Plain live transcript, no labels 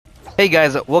Hey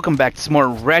guys, welcome back to some more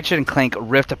Ratchet and Clank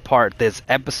Rift Apart. This is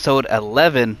episode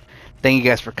 11. Thank you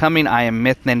guys for coming. I am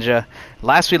Myth Ninja.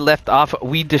 Last we left off,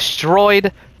 we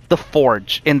destroyed the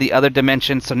forge in the other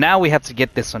dimension, so now we have to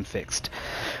get this one fixed.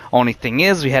 Only thing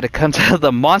is, we had to come to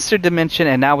the monster dimension,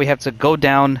 and now we have to go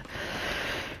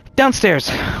downstairs,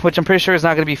 which I'm pretty sure is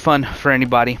not going to be fun for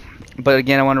anybody. But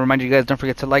again, I want to remind you guys, don't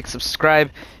forget to like,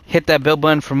 subscribe, hit that bell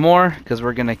button for more, because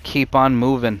we're going to keep on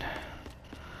moving.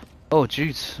 Oh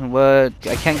jeez, what?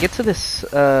 I can't get to this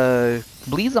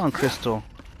Blazon crystal.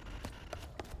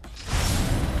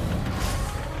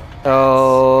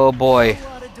 Oh boy.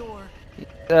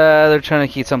 They're trying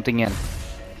to keep something in.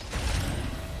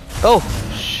 Oh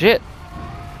shit.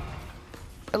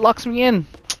 It locks me in.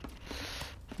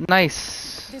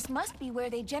 Nice. This must be where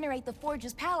they generate the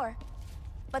forge's power.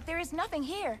 But there is nothing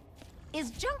here.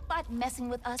 Is Junkbot messing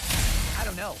with us? I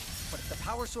don't know, but if the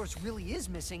power source really is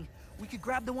missing, we could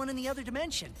grab the one in the other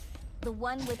dimension. The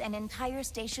one with an entire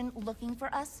station looking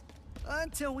for us?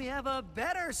 Until we have a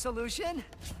better solution.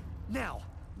 Now,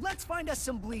 let's find us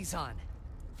some Blazon.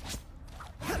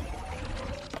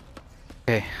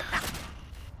 Okay.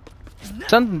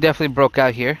 Something definitely broke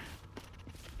out here.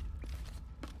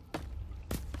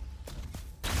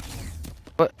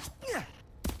 What?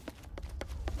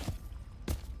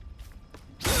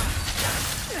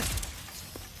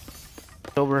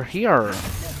 Over here.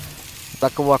 If I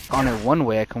can walk on it one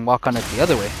way, I can walk on it the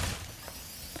other way.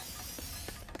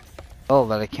 Oh,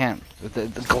 but I can't. The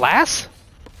glass?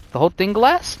 The whole thing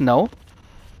glass? No.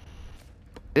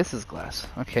 This is glass.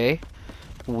 Okay.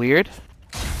 Weird.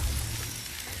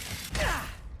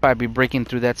 Probably be breaking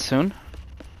through that soon.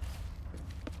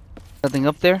 Nothing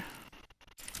up there?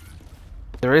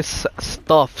 There is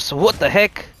stuff, so what the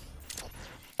heck?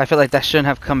 I feel like that shouldn't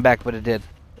have come back, but it did.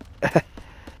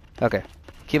 Okay.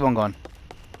 Keep on going.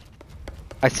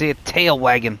 I see a tail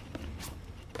wagging.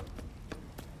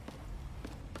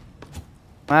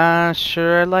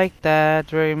 Sure, I like that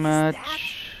very much.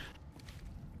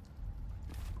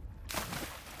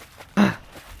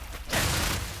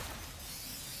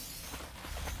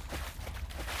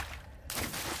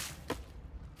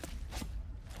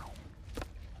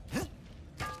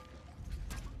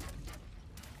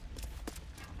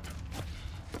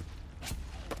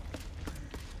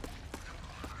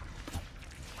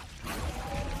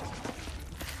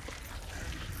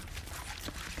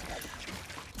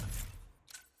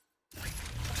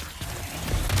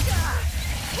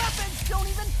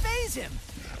 Him.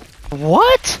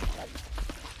 What?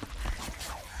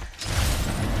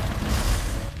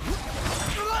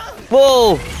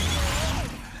 Whoa!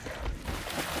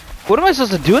 What am I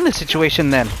supposed to do in this situation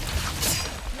then?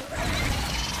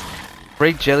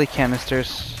 Break jelly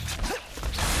canisters.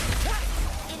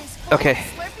 Okay.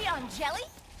 Slurpee on jelly?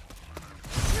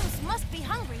 Zeus must be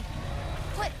hungry.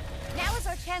 Quick, now is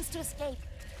our chance to escape.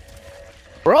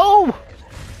 Bro!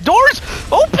 Doors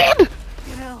open!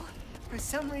 You know, for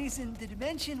some reason, the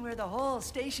dimension where the whole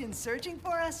station's searching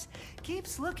for us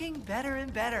keeps looking better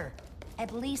and better.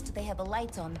 At least they have the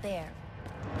lights on there.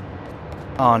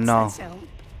 Oh no. What's that sound?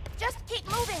 Just keep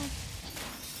moving.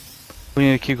 We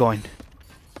need to keep going.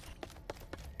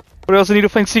 What else? I need to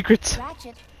find secrets.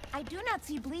 Ratchet, I do not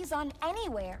see Blazon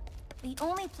anywhere. The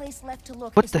only place left to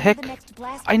look What is the near heck? the next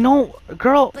blast. I know,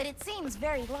 girl. But it seems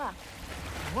very locked.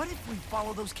 What if we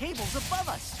follow those cables above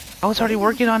us? I was already Maybe we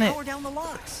working can on it. power down the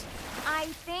locks. I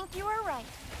think you are right.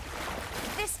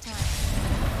 This time.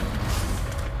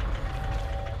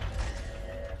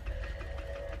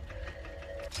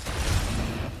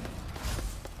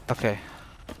 Okay.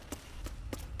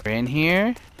 We're in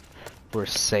here. We're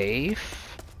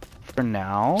safe. For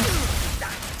now.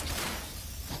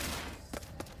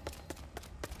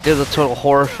 It was a total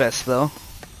horror fest though.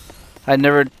 I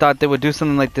never thought they would do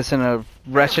something like this in a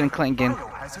Ratchet and Clank game.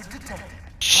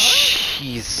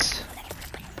 Jeez.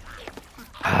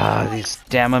 Ah, these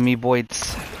damn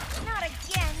amoeboids. Not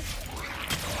again.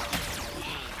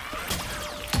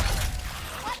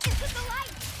 What is with the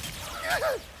light?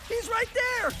 He's right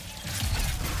there!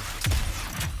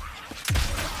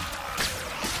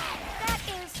 That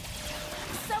is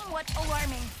somewhat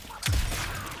alarming.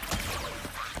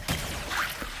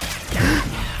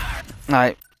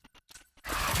 Alright.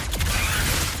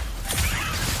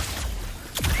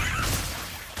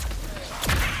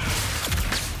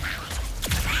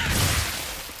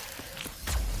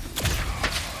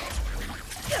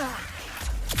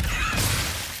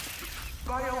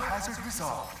 Biohazard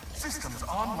resolved. Systems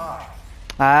online.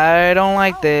 I don't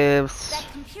like this. That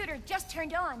computer just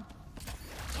turned on.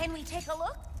 Can we take a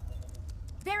look?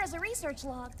 There is a research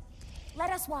log.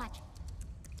 Let us watch.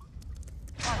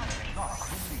 Lock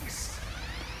released.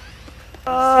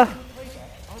 Uh.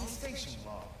 On station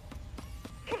log.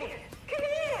 Come here! Come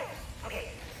here!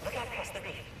 Okay, look out past the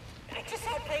reef. I just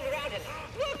saw it playing around and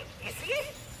look! You see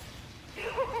it?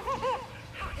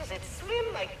 How does it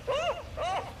swim like... Oh!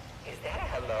 Is that a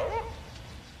hello?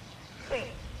 Wait,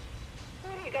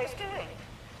 what are you guys doing?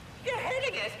 You're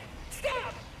hurting it!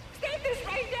 Stop! Stop this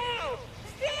right now!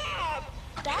 Stop!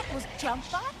 That was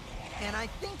Junkbot? And I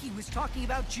think he was talking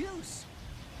about juice.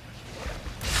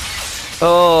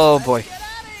 Oh boy. Get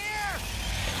out of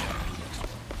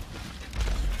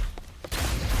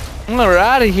here! We're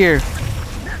out of here.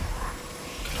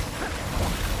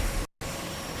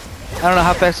 I don't know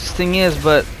how fast this thing is,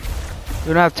 but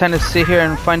we don't have time to sit here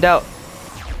and find out.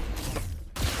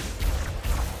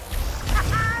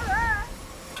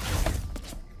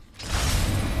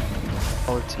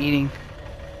 Oh, it's eating.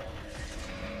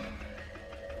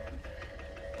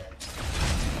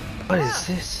 What is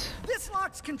this? This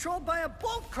lock's controlled by a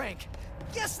bolt crank.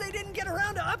 Guess they didn't get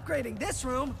around to upgrading this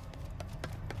room.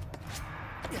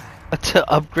 To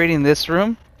upgrading this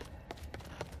room?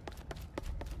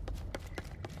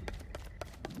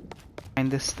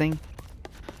 Find this thing?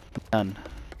 None.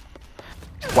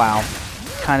 Wow.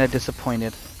 Kinda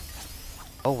disappointed.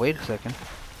 Oh, wait a second.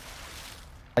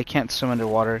 I can't swim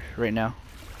underwater right now.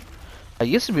 I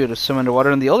used to be able to swim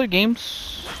underwater in the older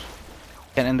games.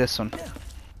 Can't in this one.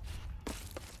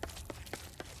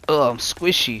 Oh, I'm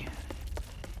squishy.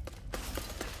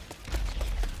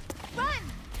 Run!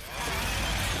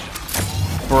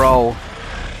 Bro.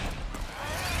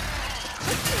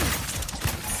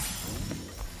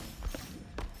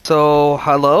 So,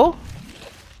 hello?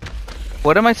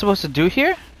 What am I supposed to do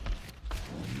here?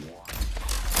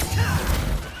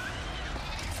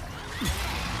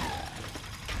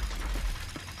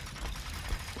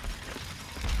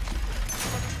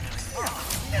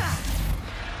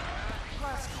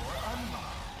 Glass door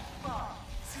unlocked. Bob,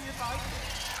 see if I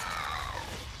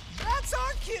can. That's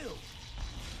our cue.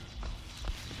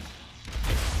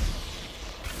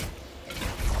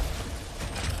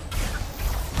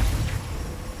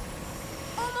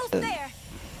 Almost there.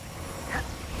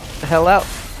 The hell out.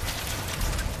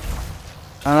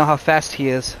 I don't know how fast he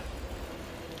is.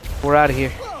 We're out of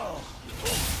here.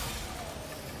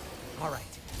 All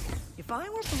right. If I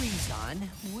were Breezon,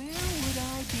 where would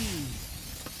I be?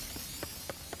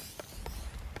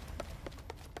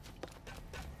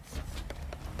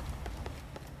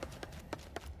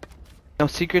 No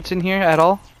secrets in here at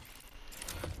all?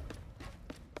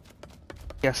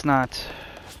 Guess not.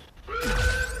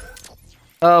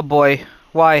 Oh boy.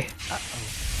 Why?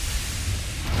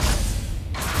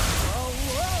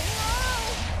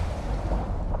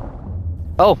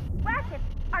 Oh. Ratchet,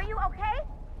 are you okay?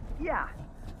 Yeah.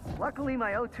 Luckily,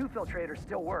 my O2 filtrator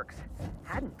still works.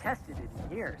 Hadn't tested it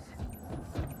in years.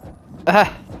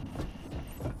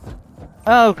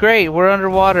 Oh great, we're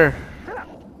underwater.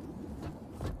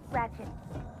 Ratchet,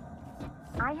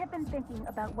 I have been thinking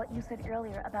about what you said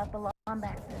earlier about the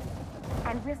Lombaxes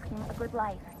and risking a good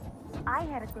life. I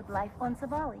had a good life on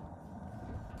Savali.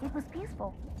 It was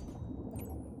peaceful,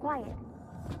 quiet,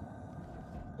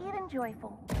 even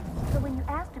joyful. So when you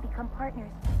asked to become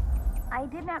partners, I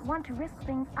did not want to risk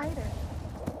things either.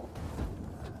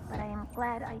 But I am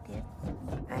glad I did.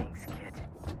 Thanks, kid.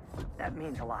 That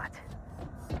means a lot.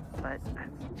 But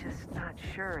I'm just not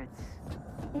sure it's...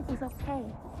 It was okay.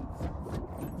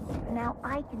 Now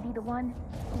I can be the one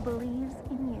who believes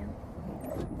in you.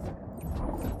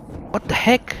 What the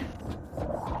heck?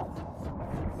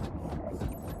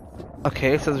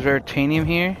 Okay, so there's Veritanium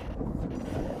here.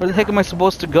 Where the heck am I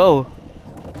supposed to go?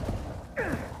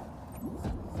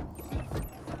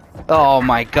 Oh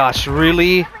my gosh,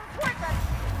 really?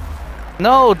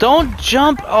 No, don't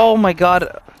jump! Oh my god.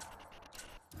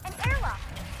 An airlock.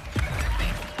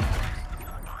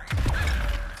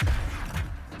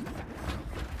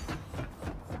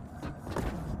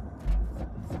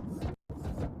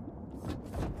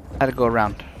 Had to go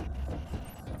around.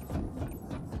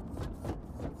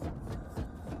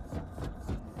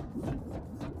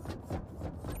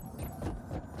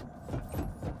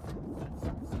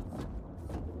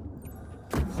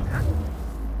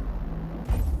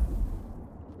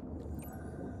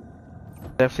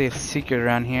 Definitely a secret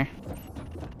around here.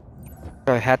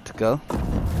 Where I had to go.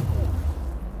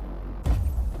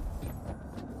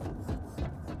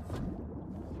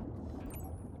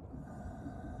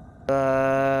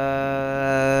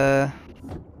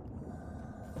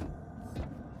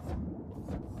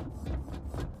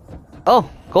 Oh,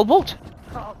 gold bolt.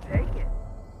 I'll take it.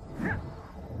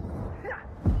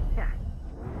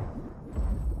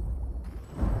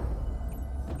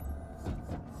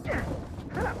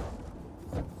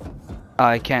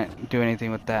 I can't do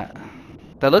anything with that.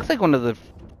 That looks like one of the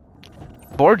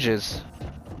forges.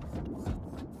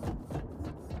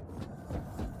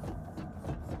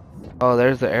 Oh,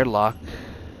 there's the airlock.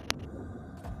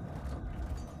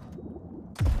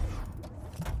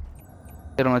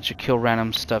 They don't let you kill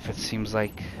random stuff, it seems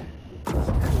like.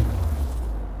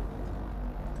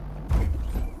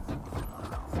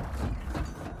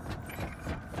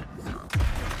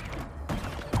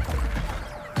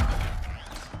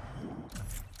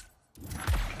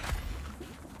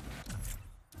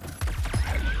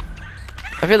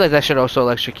 I feel like that should also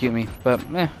electrocute me, but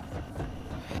eh.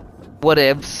 What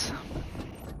ifs?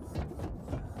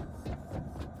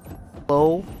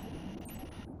 Hello?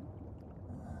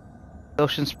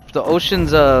 The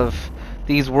oceans of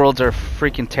these worlds are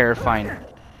freaking terrifying.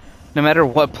 No matter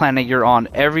what planet you're on,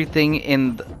 everything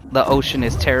in the ocean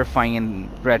is terrifying in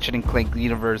Ratchet and Clank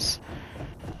universe.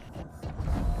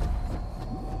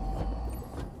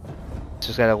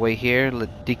 Just gotta wait here,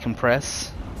 let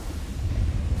decompress.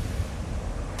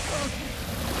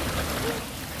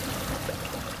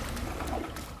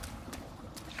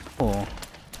 Oh.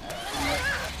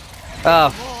 Oh,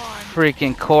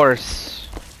 freaking course.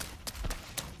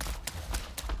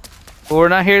 But we're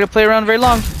not here to play around very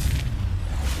long.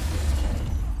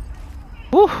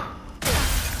 Whew.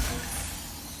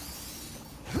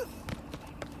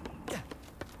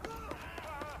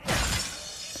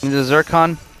 The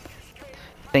Zircon,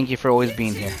 thank you for always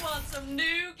being here.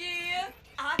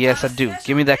 Yes, I do.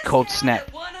 Give me that cold snap.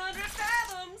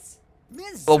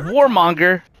 Well,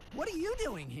 Warmonger. What are you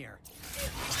doing here?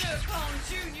 Zircon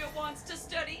Jr. wants to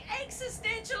study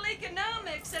existential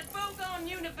economics at Fogon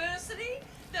University.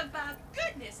 Then by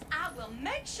goodness, I will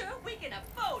make sure we can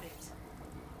afford it.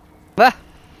 Ah,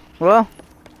 well,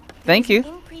 thank you.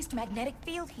 Increased magnetic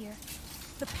field here.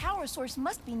 The power source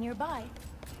must be nearby.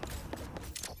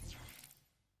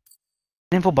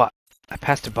 Infobot. I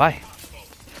passed it by.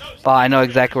 Oh, I know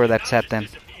exactly where that's at then.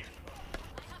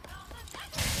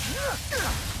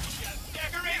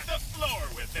 Decorate the floor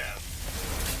with them.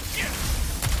 Yeah.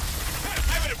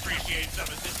 I would appreciate some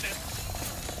assistance.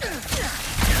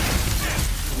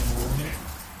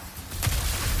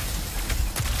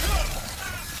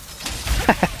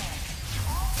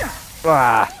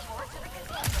 Ah.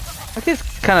 That is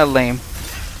kind of lame.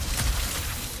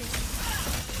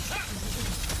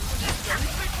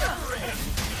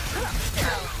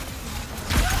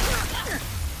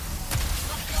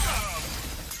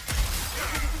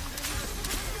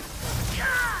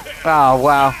 Oh,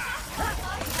 wow.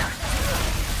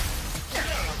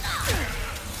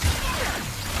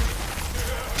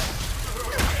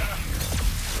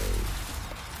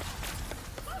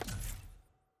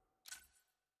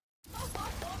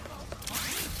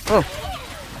 Oh.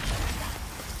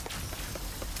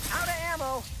 Out of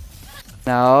ammo.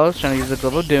 No, I was trying to use the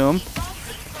Global Doom.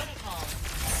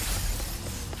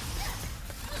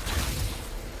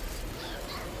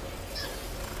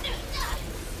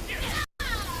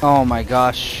 Oh my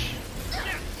gosh.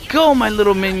 Go, my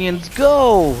little minions,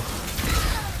 go!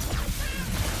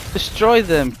 Destroy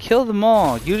them, kill them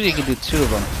all. Usually you can do 2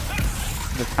 of them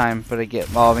at a time, but I get,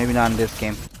 oh, maybe not in this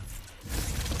game.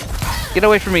 Get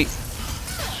away from me.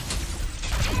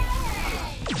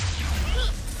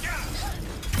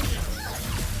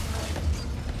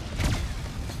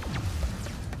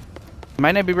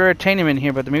 Might not be rare titanium in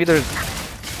here, but maybe there's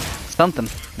something,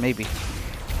 maybe.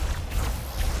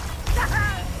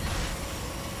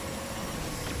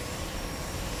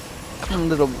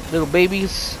 Little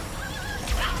babies.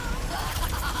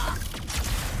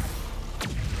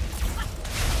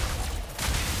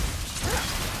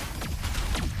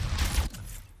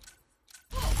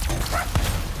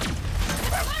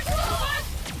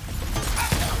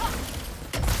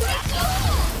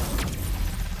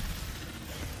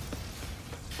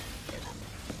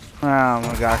 Oh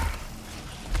my god.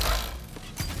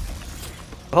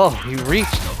 Oh, you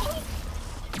reached.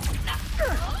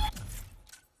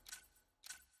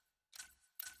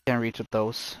 Can't reach with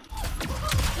those.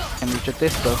 Can't reach with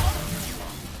this though.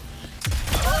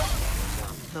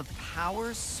 The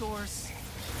power source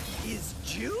is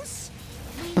juice?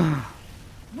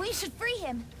 We should free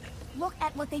him. Look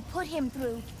at what they put him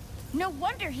through. No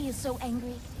wonder he is so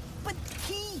angry. But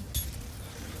he...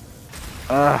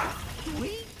 Can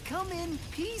we come in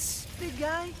peace, big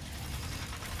guy?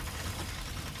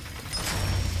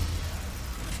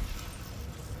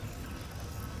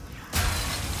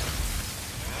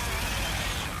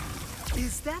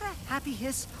 Is that a happy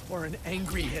hiss or an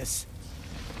angry hiss?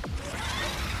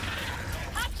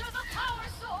 Capture the power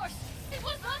source! It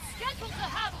was not scheduled to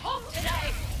have hope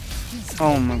today! He's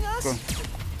Oh my helping us? god.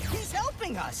 He's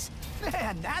helping us!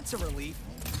 Man, that's a relief.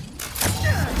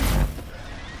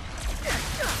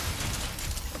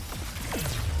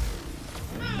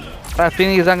 I have a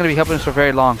feeling he's not going to be helping us for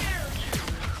very long.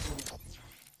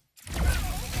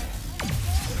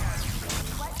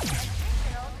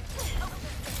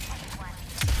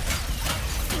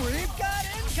 We've got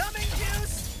incoming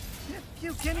juice! If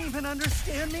you can even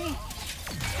understand me.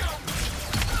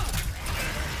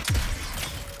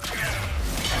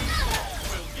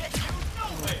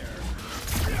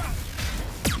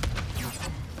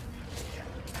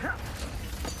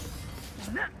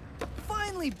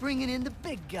 Finally bringing in the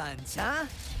big guns, huh?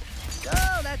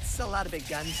 Oh, that's a lot of big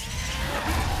guns.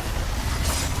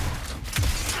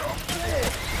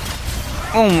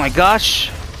 Oh my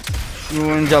gosh. You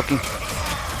weren't joking.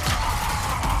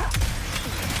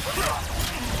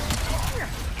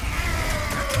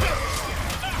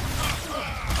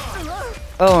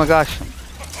 Oh my gosh. You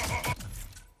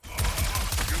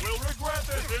will regret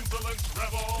this insolence,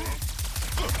 rebel.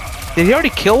 Did he already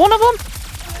kill one of them?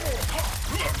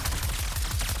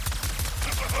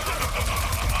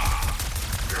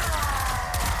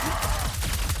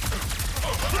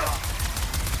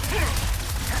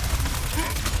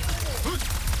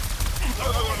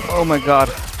 Oh my god.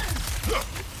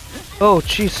 Oh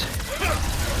jeez.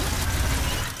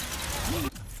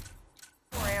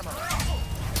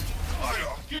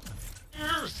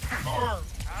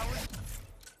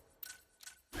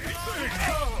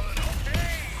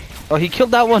 Oh, he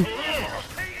killed that one.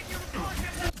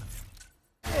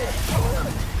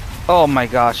 Oh my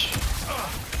gosh.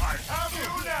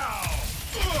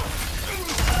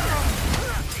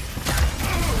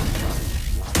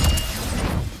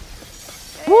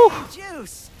 Woo!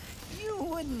 Juice, you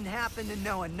wouldn't happen to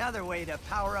know another way to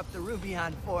power up the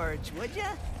Rubion Forge, would ya?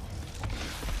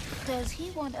 Does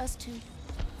he want us to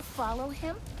follow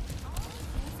him?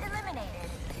 He's eliminated.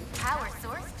 Power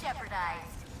source jeopardized.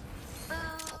 Boo.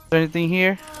 Is there anything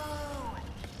here?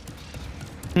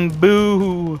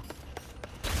 Boo!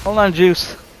 Hold on,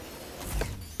 Juice.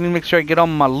 Let me make sure I get all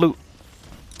my loot.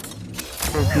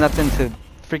 There's nothing to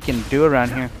freaking do around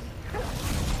here.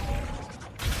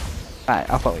 Alright,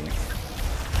 I'll follow you. The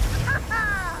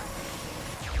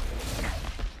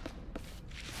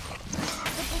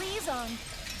breeze on.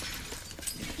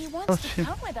 He wants to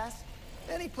come with us.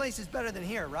 Any place is better than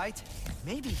here, right?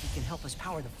 Maybe he can help us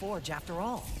power the forge after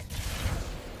all.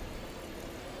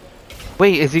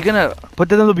 Wait, is he gonna... But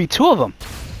then there'll be two of them.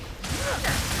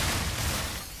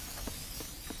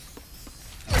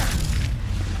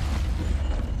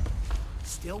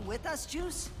 Still with us,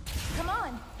 Juice? Come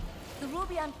on. The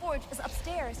Rubion Forge is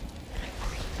upstairs.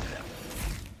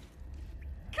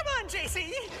 Come on,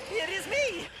 JC! It is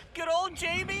me! Good old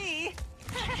JB!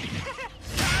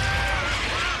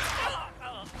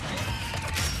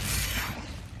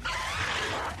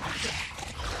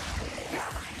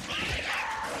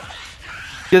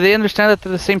 Do they understand that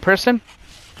they're the same person?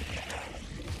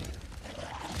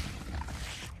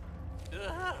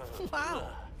 Wow!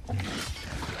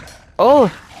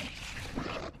 Oh!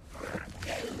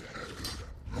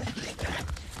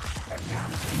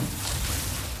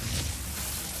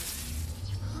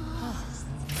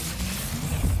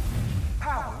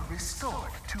 Power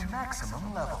restored to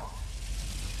maximum level.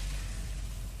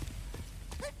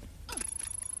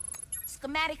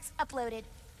 Schematics uploaded.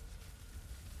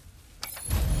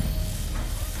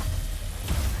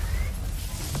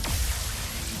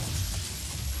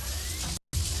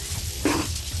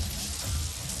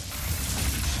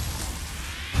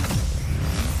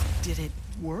 Did it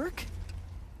work?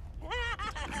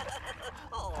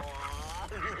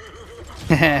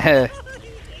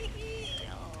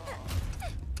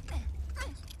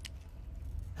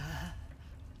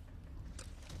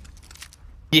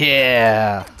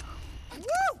 Yeah! Woo!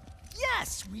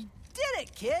 Yes, we did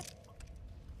it, kid!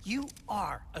 You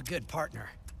are a good partner.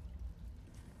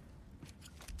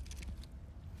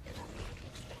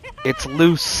 It's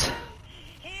loose.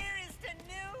 Here is to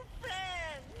new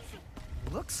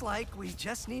friends. Looks like we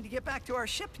just need to get back to our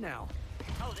ship now.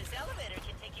 Oh, this elevator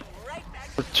can take you right back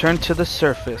Return to the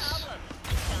surface.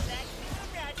 Come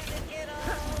back to Ratchet and Kiddo.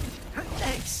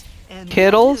 Thanks. And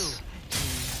Kiddles?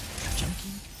 Junkie.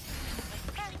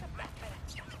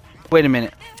 Wait a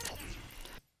minute.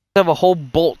 I have a whole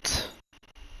bolt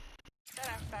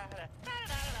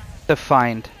to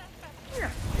find.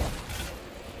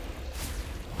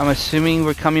 I'm assuming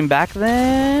we're coming back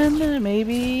then?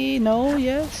 Maybe? No?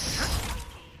 Yes?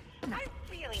 I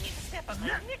really need to step up my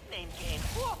nickname game.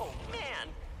 Whoa, man.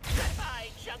 Hi,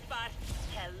 Junkbot.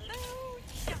 Hello,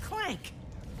 Junk. Clank!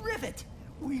 Rivet!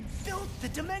 We built the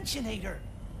dimensionator!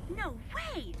 No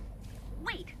way!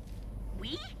 Wait,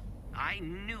 we? I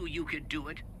knew you could do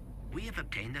it. We have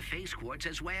obtained the face quartz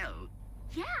as well.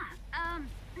 Yeah,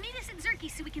 meet us at Zerky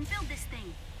so we can build this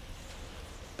thing.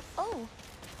 Oh.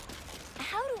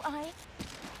 How do I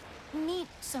meet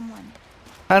someone?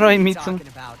 How do I What are you meet talking some?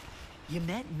 about? You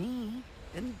met me,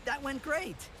 and that went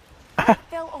great. I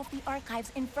fell off the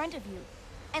archives in front of you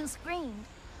and screamed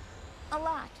a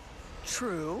lot.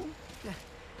 True.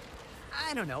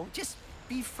 I don't know. Just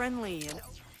be friendly and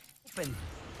open.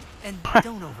 And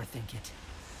don't overthink it.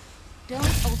 Don't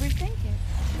overthink it.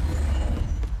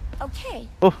 Okay.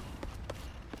 Oh.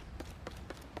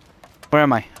 Where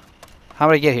am I? How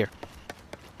did I get here?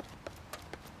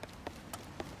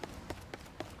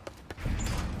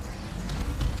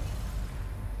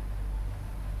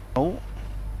 Oh.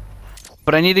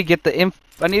 But I need to get the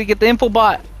info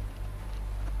bot.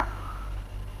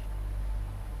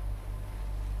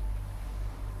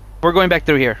 We're going back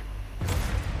through here.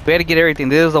 We had to get everything.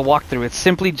 This is a walkthrough. It's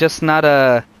simply just not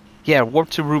a... Yeah, warp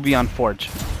to Ruby on Forge.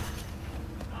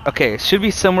 Okay, it should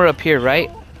be somewhere up here, right?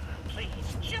 Please,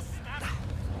 just stop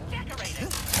decorating.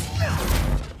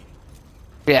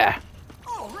 Yeah.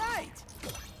 All right.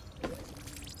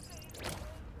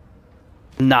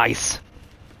 Nice.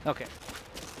 Okay.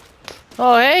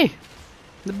 Oh, hey!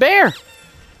 The bear!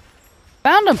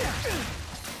 Found him!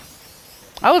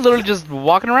 I was literally just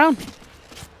walking around.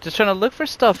 Just trying to look for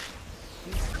stuff.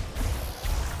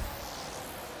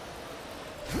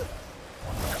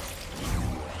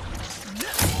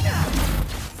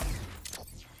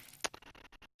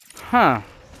 Huh.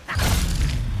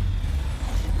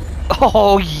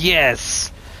 Oh,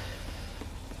 yes!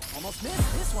 Almost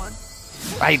missed this one.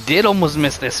 I did almost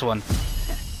miss this one.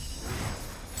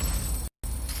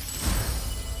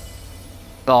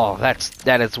 Oh,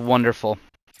 that is wonderful.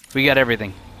 We got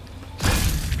everything.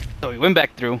 So we went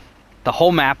back through the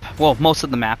whole map, well, most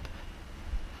of the map,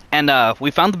 and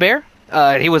we found the bear.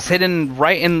 He was hidden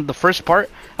right in the first part.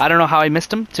 I don't know how I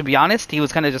missed him, to be honest. He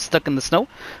was kind of just stuck in the snow,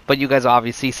 but you guys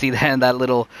obviously see that in that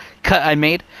little cut I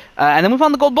made. And then we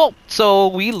found the gold bolt. So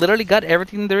we literally got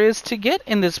everything there is to get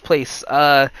in this place.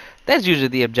 That's usually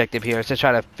the objective here, is to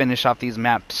try to finish off these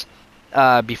maps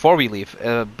before we leave,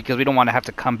 because we don't want to have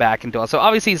to come back and do it. So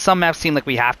obviously some maps seem like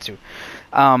we have to.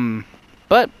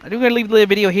 But I'm going to leave the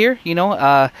video here, you know.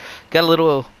 Got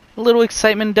a little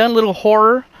excitement done, a little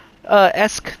horror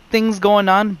esque things going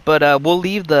on, but we'll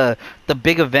leave the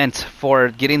big event for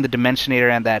getting the dimensionator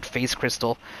and that face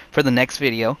crystal for the next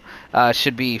video.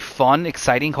 Should be fun,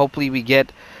 exciting. Hopefully we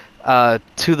get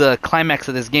to the climax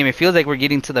of this game. It feels like we're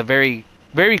getting to the very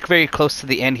close to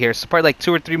the end here, so probably like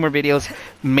 2 or 3 more videos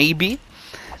maybe.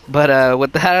 But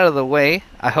with that out of the way,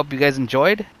 I hope you guys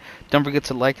enjoyed. Don't forget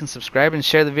to like and subscribe and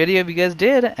share the video if you guys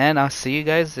did, and I'll see you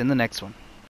guys in the next one.